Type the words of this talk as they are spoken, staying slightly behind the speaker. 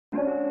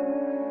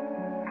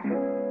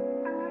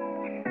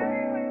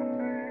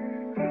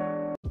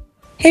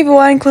Hey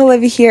everyone,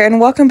 Chlolivi here, and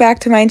welcome back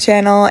to my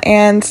channel.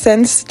 And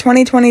since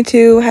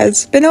 2022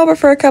 has been over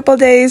for a couple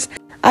days,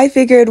 I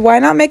figured why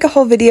not make a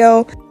whole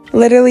video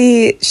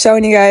literally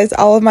showing you guys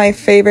all of my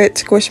favorite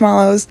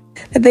Squishmallows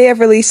that they have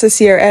released this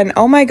year. And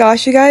oh my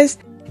gosh, you guys,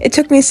 it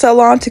took me so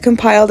long to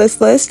compile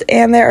this list,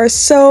 and there are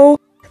so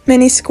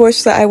many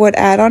Squish that I would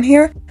add on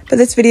here, but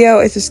this video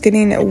is just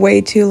getting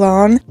way too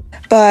long.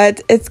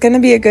 But it's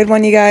gonna be a good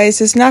one, you guys.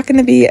 There's not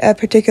gonna be a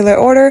particular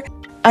order.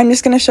 I'm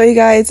just going to show you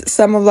guys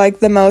some of like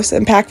the most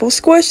impactful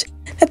Squish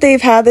that they've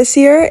had this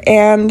year,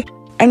 and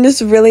I'm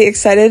just really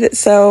excited,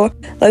 so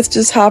let's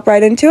just hop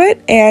right into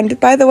it. And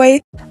by the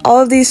way, all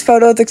of these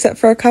photos except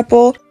for a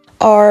couple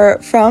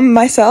are from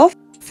myself,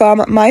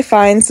 from my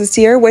finds this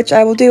year, which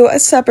I will do a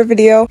separate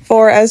video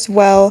for as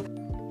well,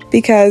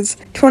 because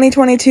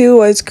 2022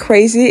 was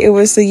crazy. It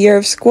was the year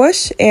of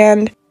Squish,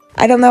 and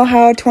I don't know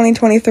how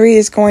 2023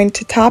 is going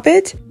to top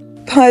it,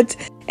 but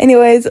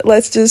anyways,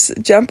 let's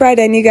just jump right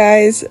in, you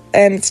guys,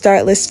 and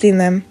start listing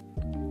them.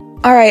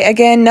 Alright,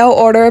 again, no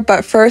order,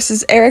 but first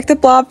is Eric the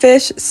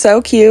Blobfish, so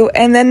cute.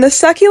 And then the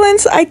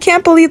Succulents, I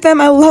can't believe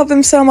them, I love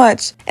them so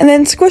much. And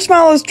then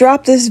Squishmallows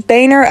dropped this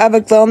banger of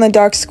a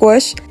glow-in-the-dark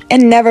Squish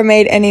and never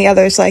made any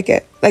others like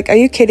it. Like, are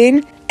you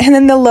kidding? And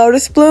then the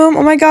Lotus Bloom,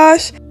 oh my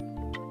gosh.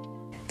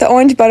 The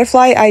Orange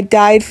Butterfly I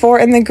died for,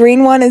 and the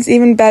green one is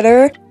even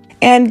better.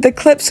 And the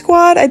Clip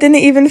Squad, I didn't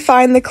even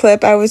find the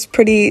clip, I was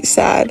pretty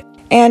sad.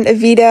 And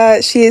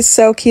Evita, she is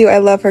so cute, I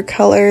love her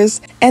colors.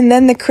 And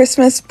then the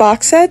Christmas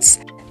box sets,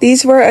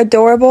 these were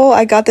adorable.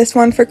 I got this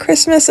one for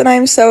Christmas and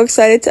I'm so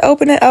excited to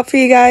open it up for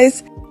you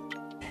guys.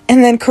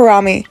 And then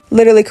Karami,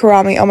 literally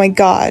Karami, oh my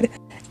god.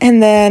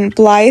 And then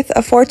Blythe,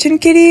 a fortune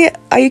kitty,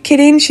 are you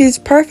kidding? She's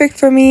perfect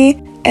for me.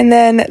 And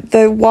then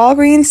the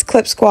Walgreens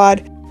Clip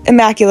Squad,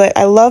 immaculate.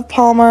 I love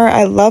Palmer,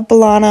 I love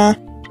Balana.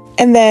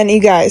 And then, you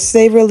guys,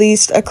 they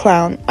released a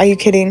clown. Are you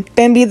kidding?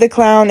 Bambi the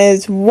Clown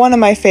is one of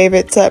my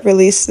favorites that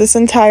released this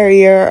entire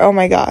year. Oh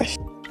my gosh.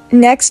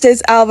 Next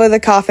is Alva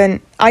the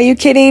Coffin. Are you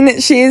kidding?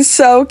 She is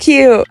so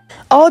cute.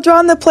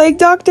 Aldron the Plague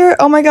Doctor.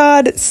 Oh my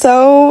god,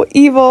 so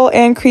evil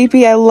and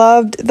creepy. I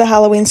loved the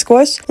Halloween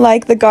Squish,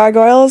 like the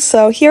gargoyles.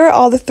 So here are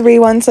all the 3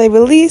 ones they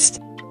released.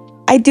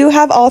 I do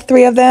have all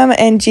 3 of them,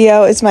 and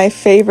Geo is my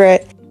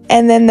favorite.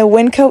 And then the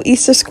Winco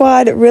Easter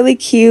Squad, really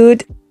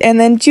cute. And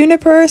then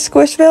Juniper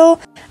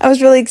Squishville. I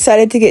was really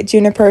excited to get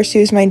Juniper, she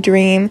was my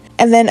dream.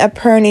 And then a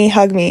Perny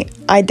Hug Me,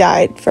 I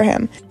died for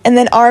him. And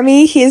then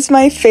Army, he is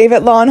my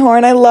favorite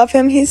Longhorn, I love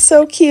him, he's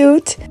so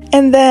cute.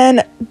 And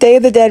then Day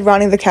of the Dead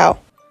Ronnie the Cow.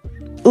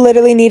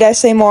 Literally, need I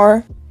say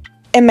more?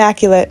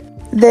 Immaculate.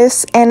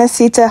 This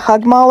Anacita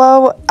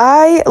Hugmallow,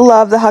 I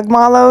love the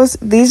Hugmallows.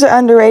 These are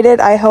underrated.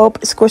 I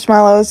hope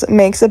Squishmallows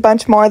makes a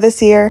bunch more this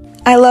year.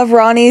 I love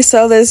Ronnie,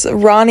 so this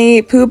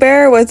Ronnie Pooh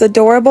Bear was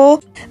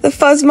adorable. The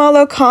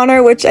Fuzzmallow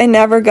Connor, which I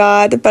never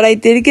got, but I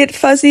did get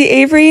Fuzzy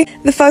Avery.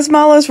 The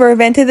Fuzzmallows were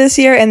invented this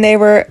year and they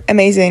were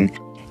amazing.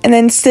 And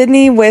then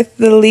Sydney with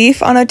the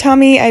leaf on her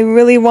tummy, I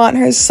really want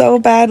her so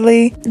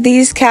badly.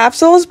 These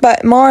capsules,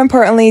 but more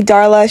importantly,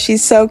 Darla,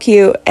 she's so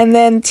cute. And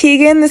then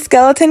Tegan, the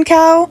skeleton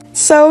cow,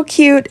 so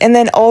cute. And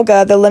then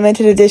Olga, the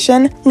limited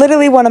edition,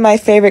 literally one of my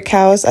favorite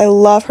cows. I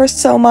love her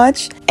so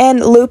much.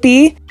 And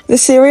Loopy, the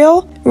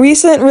cereal,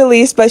 recent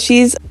release, but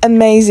she's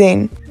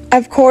amazing.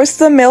 Of course,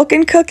 the milk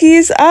and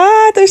cookies,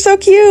 they're so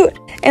cute.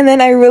 And then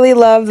I really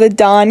love the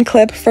Dawn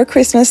clip for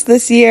Christmas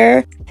this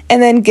year.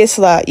 And then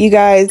Gisela, you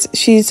guys,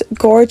 she's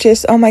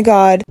gorgeous, oh my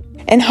god.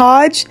 And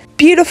Hodge,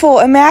 beautiful,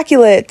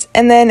 immaculate.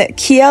 And then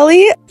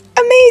Kieli,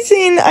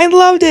 amazing, I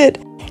loved it.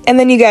 And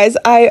then you guys,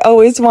 I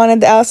always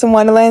wanted the Alice in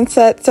Wonderland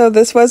set, so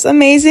this was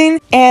amazing.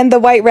 And the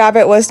White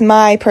Rabbit was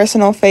my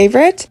personal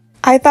favorite.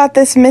 I thought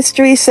this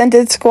mystery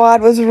scented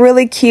squad was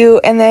really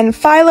cute. And then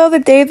Philo, the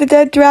Day of the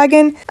Dead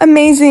Dragon,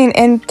 amazing.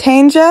 And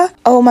Tanja,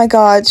 oh my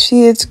god,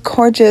 she is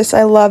gorgeous.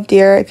 I love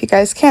deer, if you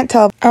guys can't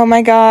tell. Oh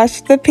my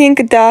gosh, the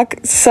pink duck,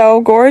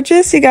 so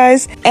gorgeous, you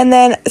guys. And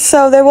then,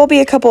 so there will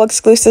be a couple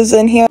exclusives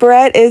in here.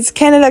 Brett is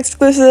Canada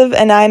exclusive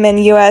and I'm in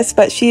US,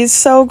 but she's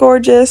so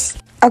gorgeous.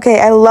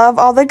 Okay, I love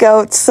all the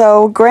goats.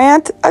 So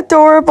Grant,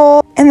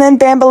 adorable. And then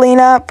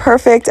Bambolina,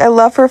 perfect. I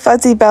love her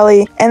fuzzy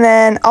belly. And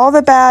then all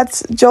the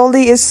bats,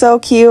 Joldy is so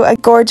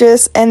cute,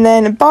 gorgeous. And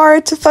then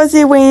Bart,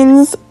 fuzzy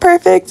wings,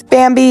 perfect.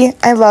 Bambi,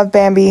 I love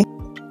Bambi.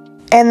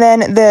 And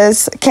then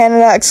this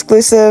Canada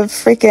exclusive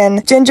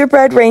freaking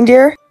gingerbread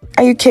reindeer.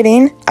 Are you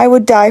kidding? I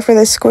would die for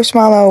this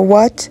Squishmallow,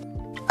 what?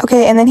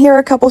 Okay, and then here are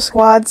a couple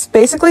squads.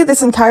 Basically,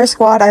 this entire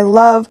squad I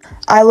love.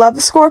 I love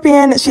the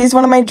scorpion. She's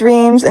one of my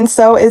dreams, and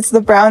so is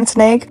the brown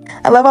snake.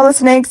 I love all the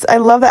snakes. I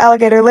love the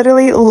alligator.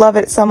 Literally love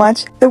it so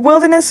much. The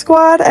wilderness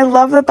squad. I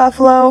love the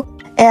buffalo,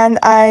 and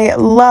I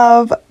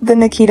love the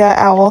Nikita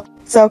owl.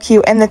 So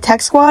cute. And the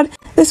tech squad.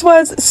 This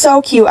was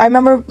so cute. I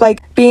remember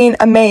like being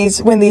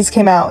amazed when these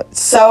came out.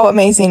 So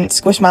amazing,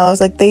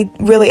 Squishmallows. Like they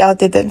really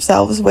outdid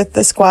themselves with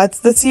the squads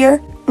this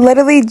year.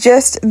 Literally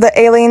just the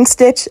alien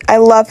Stitch. I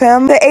love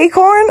him. The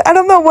acorn, I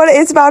don't know what it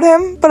is about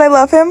him, but I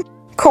love him.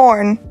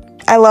 Corn,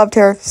 I loved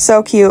her.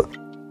 So cute.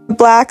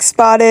 Black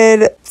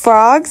spotted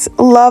frogs,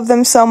 love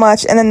them so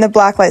much. And then the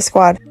Blacklight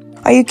squad.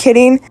 Are you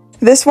kidding?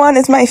 This one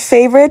is my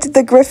favorite.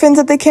 The griffins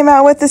that they came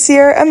out with this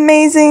year,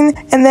 amazing.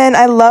 And then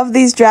I love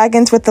these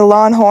dragons with the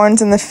long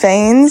horns and the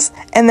fangs.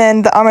 And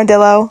then the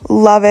armadillo,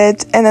 love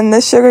it. And then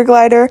the sugar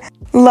glider,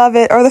 love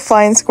it. Or the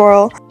flying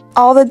squirrel.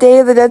 All the Day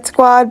of the Dead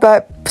squad,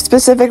 but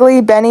specifically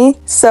Benny,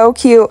 so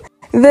cute.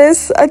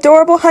 This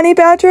adorable honey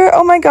badger,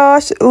 oh my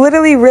gosh,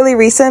 literally really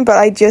recent, but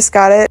I just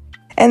got it.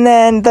 And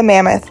then the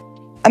mammoth,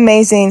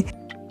 amazing.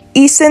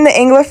 Easton the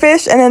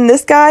anglerfish, and then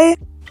this guy,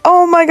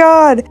 oh my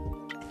god.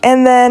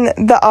 And then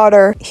the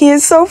otter, he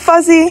is so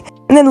fuzzy.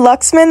 And then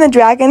Luxman the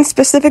dragon,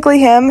 specifically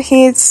him,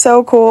 he's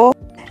so cool.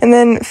 And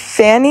then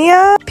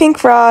Fania, pink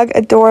frog,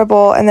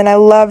 adorable. And then I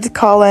loved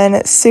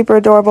Colin, super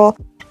adorable.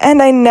 And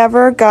I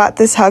never got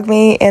this Hug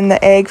Me in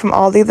the egg from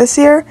Aldi this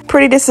year.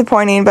 Pretty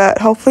disappointing, but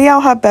hopefully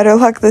I'll have better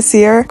luck this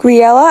year.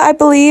 Griella, I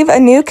believe, a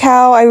new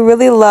cow, I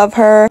really love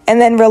her. And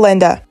then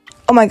Rolinda.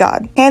 Oh my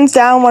god. Hands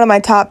down, one of my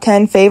top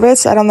 10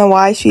 favorites. I don't know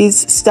why,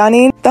 she's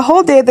stunning. The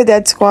whole Day of the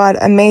Dead squad,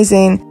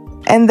 amazing.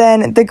 And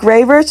then the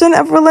gray version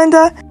of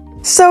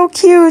Rolinda, so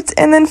cute.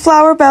 And then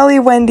Flower Belly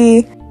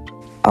Wendy,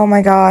 oh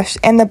my gosh.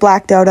 And the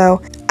black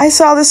dodo. I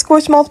saw this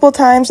Squish multiple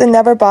times and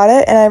never bought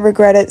it, and I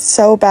regret it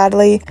so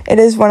badly. It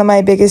is one of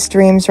my biggest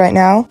dreams right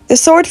now. The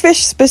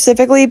swordfish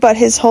specifically, but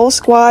his whole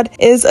squad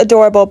is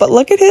adorable. But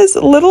look at his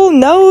little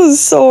nose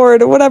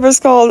sword, whatever it's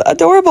called,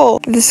 adorable.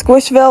 The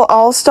Squishville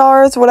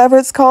All-Stars, whatever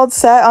it's called,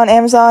 set on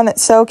Amazon,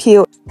 it's so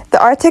cute.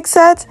 The Arctic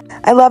set,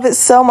 I love it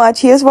so much.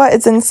 Here's what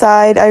is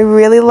inside. I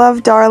really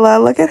love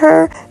Darla, look at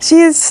her. She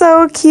is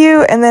so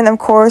cute. And then of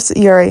course,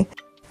 Yuri.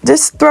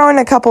 Just throwing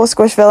a couple of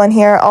Squishville in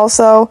here.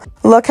 Also,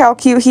 look how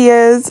cute he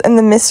is in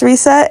the mystery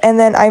set. And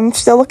then I'm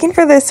still looking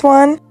for this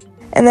one.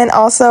 And then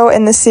also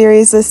in the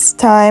series this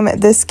time,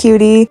 this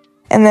cutie.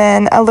 And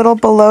then a little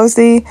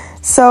Belozy,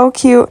 so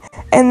cute.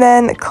 And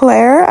then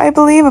Claire, I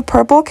believe, a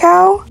purple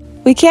cow.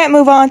 We can't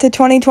move on to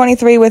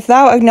 2023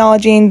 without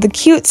acknowledging the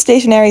cute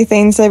stationery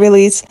things they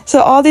released.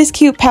 So all these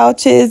cute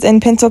pouches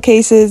and pencil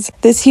cases.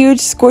 This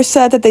huge Squish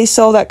set that they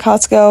sold at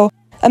Costco.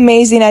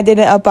 Amazing, I did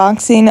an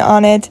unboxing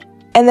on it.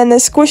 And then the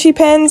squishy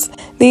pins,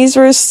 these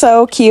were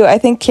so cute. I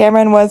think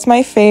Cameron was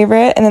my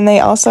favorite. And then they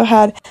also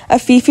had a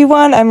Fifi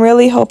one. I'm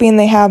really hoping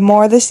they have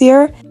more this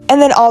year.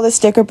 And then all the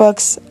sticker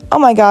books. Oh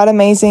my god,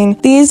 amazing.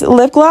 These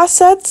lip gloss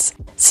sets,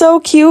 so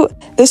cute.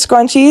 The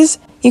scrunchies,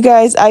 you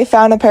guys, I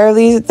found a pair of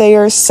these. They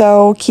are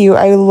so cute.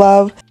 I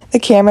love the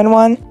Cameron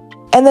one.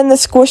 And then the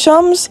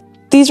Squishums,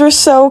 these were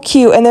so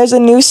cute. And there's a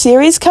new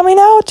series coming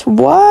out.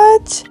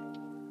 What?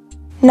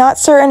 Not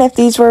certain if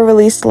these were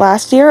released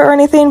last year or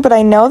anything, but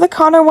I know the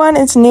Connor one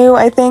is new,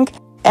 I think,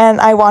 and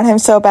I want him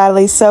so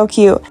badly, so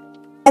cute.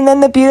 And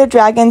then the Beauty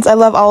Dragons, I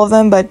love all of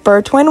them, but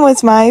Bertwin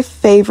was my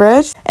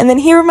favorite. And then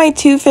here are my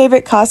two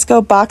favorite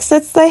Costco box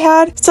sets they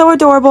had. So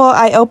adorable.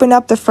 I opened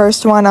up the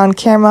first one on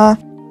camera.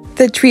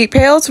 The treat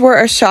pails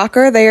were a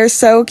shocker. They are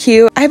so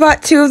cute. I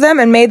bought two of them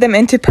and made them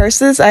into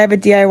purses. I have a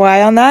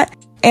DIY on that.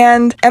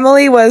 And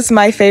Emily was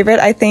my favorite,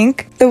 I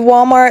think. The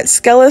Walmart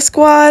Skella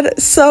Squad,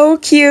 so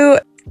cute.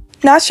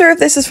 Not sure if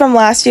this is from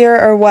last year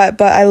or what,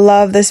 but I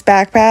love this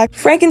backpack.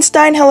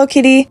 Frankenstein, Hello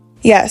Kitty.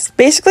 Yes,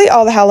 basically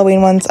all the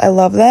Halloween ones. I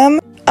love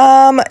them.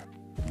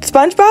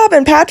 SpongeBob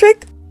and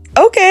Patrick.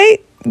 Okay,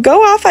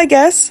 go off, I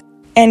guess.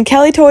 And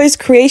Kelly Toy's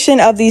creation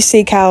of these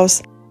sea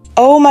cows.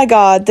 Oh my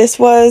god, this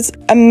was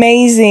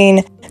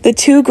amazing. The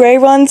two gray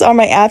ones are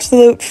my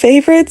absolute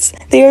favorites.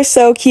 They are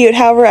so cute.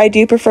 However, I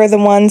do prefer the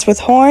ones with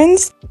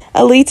horns.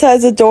 Alita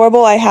is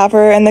adorable. I have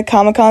her in the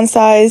Comic-Con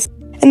size.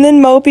 And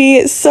then Mopey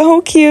is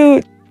so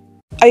cute.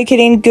 Are you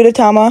kidding?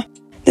 Gudetama.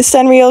 The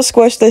Sanrio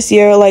squish this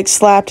year like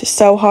slapped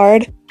so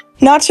hard.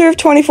 Not sure if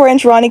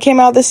 24-inch Ronnie came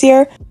out this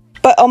year,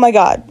 but oh my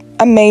god,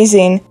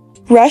 amazing.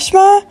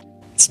 Reshma?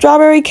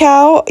 Strawberry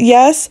cow?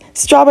 Yes.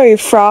 Strawberry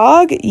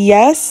frog?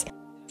 Yes.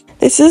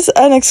 This is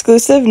an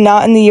exclusive,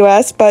 not in the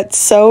US, but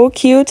so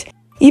cute.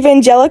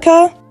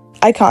 Evangelica?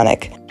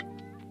 Iconic.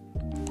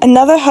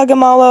 Another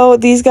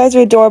Huggamallow. These guys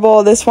are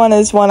adorable. This one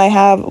is one I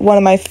have, one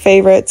of my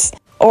favorites.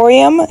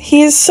 Orium,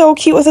 he is so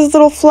cute with his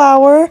little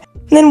flower.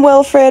 And then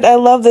Wilfred, I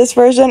love this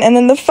version. And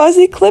then the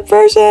fuzzy clip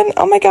version,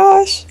 oh my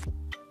gosh.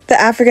 The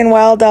African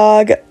wild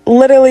dog,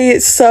 literally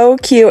so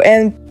cute.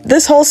 And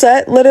this whole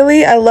set,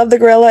 literally, I love the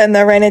gorilla and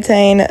the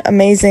orangutan,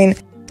 amazing.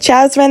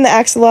 Jasmine, the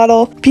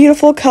axolotl,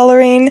 beautiful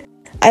coloring.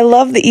 I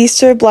love the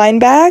Easter blind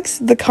bags.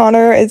 The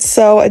Connor is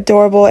so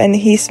adorable and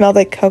he smelled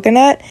like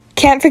coconut.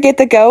 Can't forget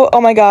the goat,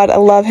 oh my god, I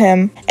love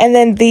him. And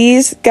then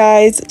these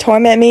guys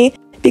torment me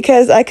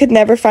because I could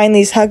never find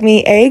these Hug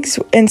Me eggs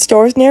in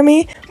stores near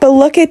me. But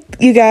look at,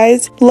 you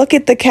guys, look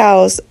at the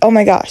cows. Oh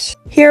my gosh.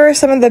 Here are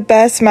some of the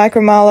best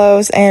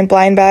micromallows and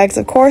blind bags.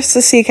 Of course,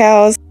 the sea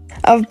cows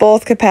of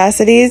both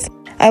capacities.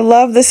 I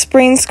love the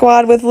spring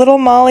squad with little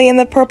Molly and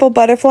the purple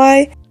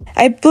butterfly.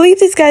 I believe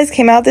these guys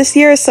came out this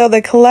year, so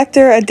the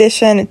collector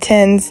edition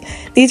tins.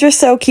 These are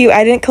so cute.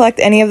 I didn't collect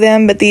any of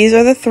them, but these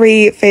are the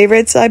three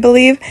favorites, I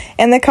believe.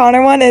 And the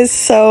Connor one is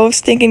so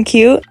stinking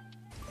cute.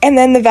 And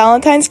then the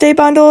Valentine's Day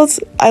bundles,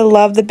 I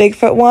love the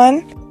Bigfoot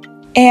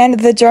one. And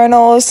the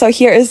journals, so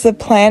here is the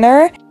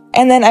planner.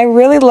 And then I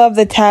really love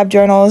the tab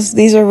journals.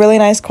 These are really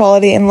nice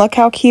quality, and look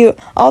how cute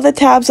all the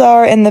tabs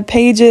are in the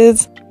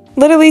pages.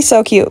 Literally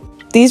so cute.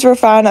 These were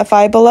found at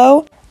Five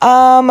Below.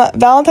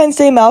 Valentine's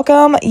Day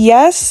Malcolm,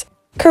 yes.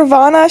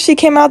 Curvana, she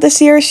came out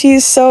this year.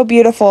 She's so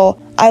beautiful.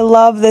 I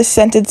love this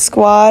scented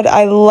squad.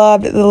 I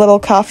loved the little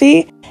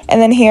coffee.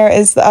 And then here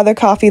is the other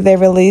coffee they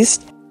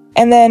released.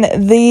 And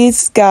then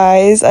these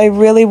guys, I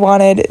really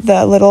wanted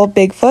the little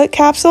Bigfoot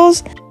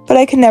capsules, but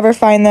I could never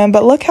find them.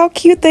 But look how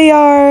cute they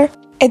are.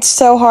 It's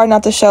so hard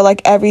not to show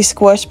like every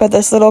squish, but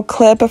this little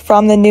clip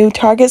from the new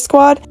Target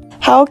squad,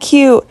 how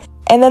cute.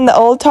 And then the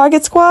old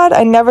Target squad,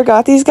 I never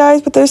got these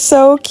guys, but they're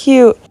so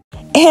cute.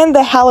 And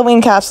the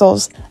Halloween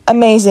capsules,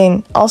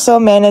 amazing. Also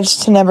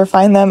managed to never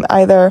find them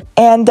either.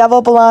 And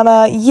Devil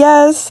Balana,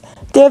 yes.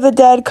 Day of the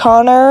Dead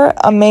Connor,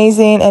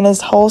 amazing, and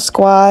his whole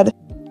squad.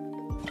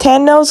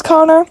 Tan Nose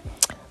Connor,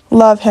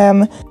 love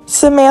him.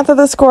 Samantha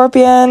the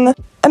Scorpion,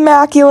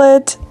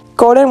 immaculate.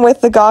 Gordon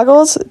with the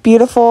goggles,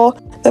 beautiful.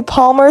 The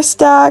Palmer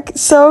stack,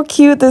 so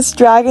cute. This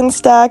dragon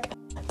stack,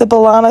 the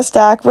Balana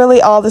stack,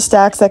 really all the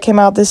stacks that came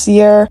out this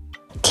year.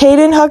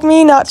 Caden Hug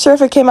Me, not sure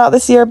if it came out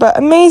this year, but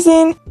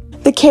amazing.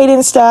 The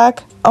Caden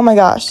stack, oh my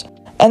gosh.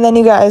 And then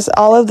you guys,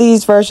 all of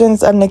these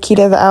versions of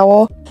Nikita the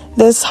Owl.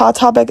 This Hot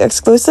Topic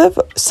exclusive,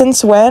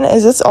 since when?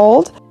 Is this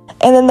old?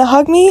 And then the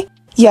Hug Me,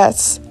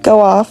 yes, go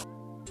off.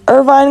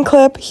 Irvine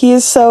clip, he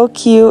is so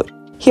cute.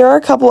 Here are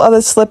a couple of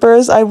the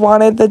slippers I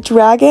wanted. The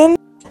dragon,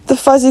 the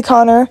Fuzzy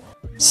Connor,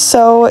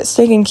 so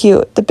stinking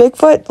cute. The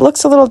Bigfoot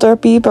looks a little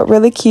derpy, but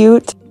really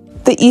cute.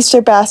 The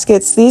Easter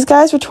baskets, these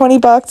guys were 20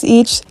 bucks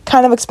each,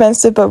 kind of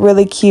expensive, but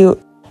really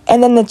cute.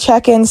 And then the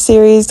Check-In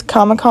series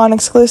Comic-Con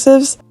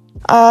exclusives.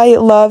 I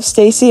love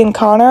Stacy and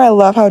Connor. I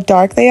love how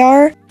dark they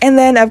are. And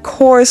then, of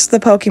course, the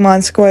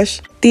Pokemon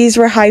Squish. These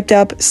were hyped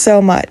up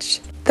so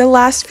much. The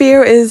last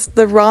fear is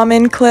the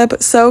ramen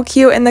clip, so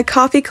cute, and the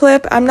coffee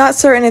clip. I'm not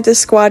certain if this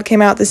squad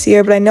came out this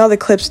year, but I know the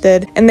clips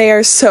did, and they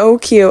are so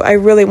cute. I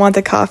really want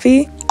the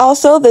coffee.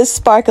 Also, this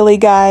sparkly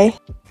guy.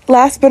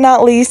 Last but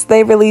not least,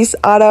 they released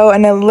Otto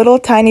in a little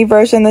tiny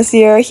version this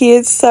year. He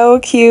is so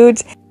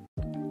cute.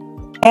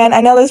 And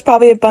I know there's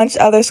probably a bunch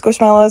of other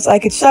Squishmallows I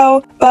could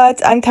show,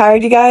 but I'm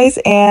tired, you guys,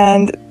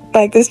 and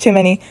like there's too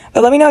many.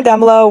 But let me know down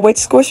below which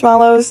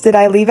Squishmallows did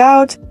I leave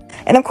out.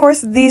 And of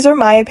course, these are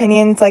my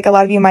opinions. Like, a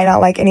lot of you might not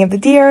like any of the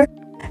deer,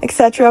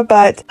 etc.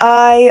 But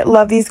I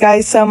love these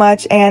guys so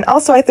much. And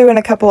also, I threw in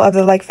a couple of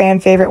the like fan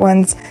favorite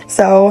ones.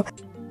 So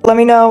let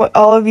me know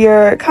all of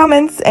your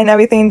comments and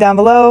everything down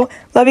below.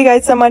 Love you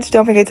guys so much.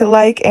 Don't forget to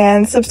like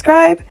and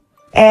subscribe.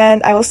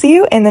 And I will see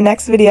you in the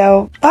next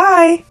video.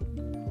 Bye!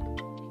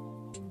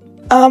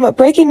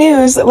 Breaking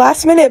news,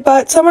 last minute,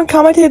 but someone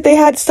commented they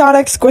had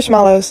Sonic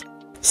Squishmallows.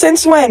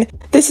 Since when?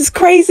 This is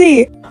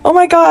crazy! Oh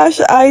my gosh,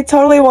 I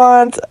totally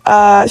want,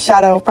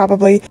 Shadow,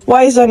 probably.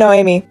 Why is there no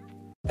Amy?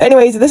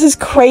 Anyways, this is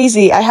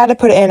crazy. I had to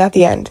put it in at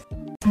the end.